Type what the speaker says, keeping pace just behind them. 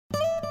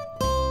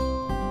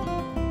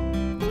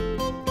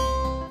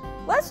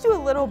Let's do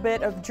a little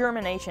bit of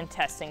germination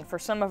testing for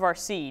some of our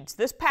seeds.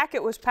 This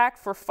packet was packed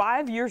for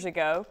 5 years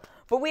ago,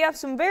 but we have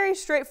some very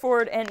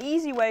straightforward and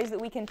easy ways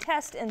that we can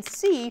test and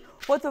see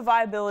what the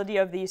viability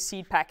of these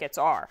seed packets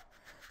are.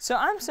 So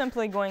I'm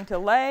simply going to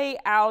lay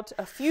out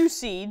a few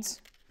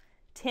seeds.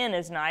 10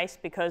 is nice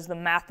because the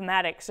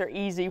mathematics are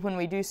easy when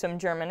we do some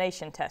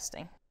germination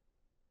testing.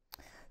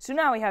 So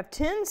now we have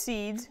 10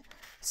 seeds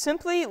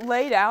simply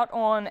laid out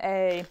on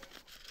a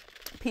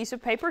piece of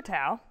paper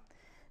towel.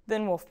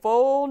 Then we'll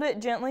fold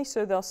it gently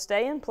so they'll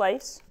stay in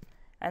place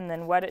and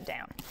then wet it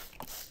down.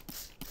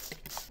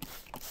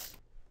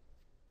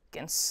 You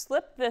can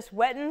slip this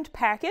wettened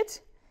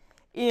packet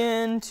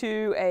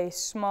into a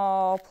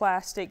small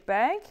plastic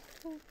bag.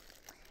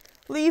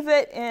 Leave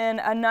it in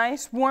a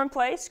nice warm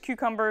place.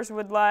 Cucumbers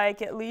would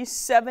like at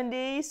least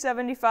 70,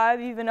 75,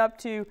 even up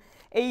to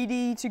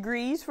 80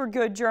 degrees for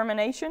good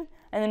germination.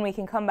 And then we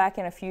can come back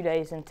in a few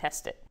days and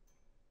test it.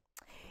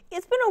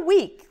 It's been a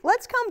week.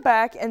 Let's come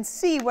back and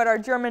see what our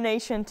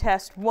germination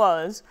test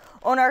was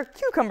on our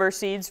cucumber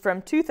seeds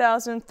from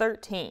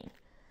 2013.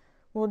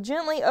 We'll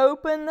gently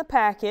open the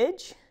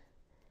package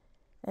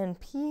and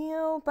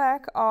peel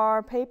back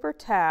our paper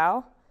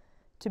towel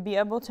to be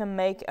able to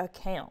make a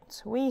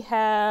count. We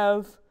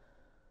have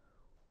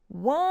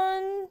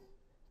 1,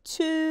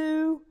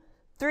 2,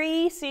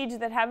 3 seeds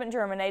that haven't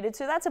germinated,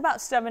 so that's about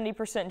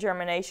 70%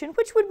 germination,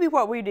 which would be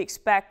what we'd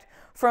expect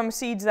from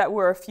seeds that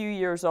were a few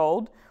years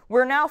old.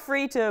 We're now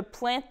free to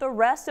plant the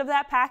rest of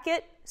that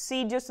packet,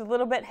 seed just a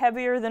little bit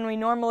heavier than we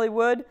normally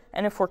would,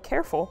 and if we're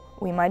careful,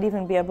 we might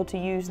even be able to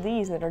use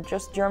these that are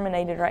just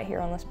germinated right here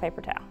on this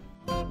paper towel.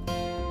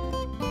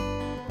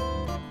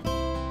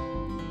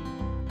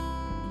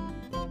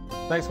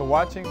 Thanks for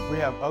watching. We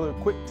have other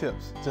quick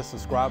tips. Just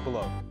subscribe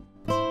below.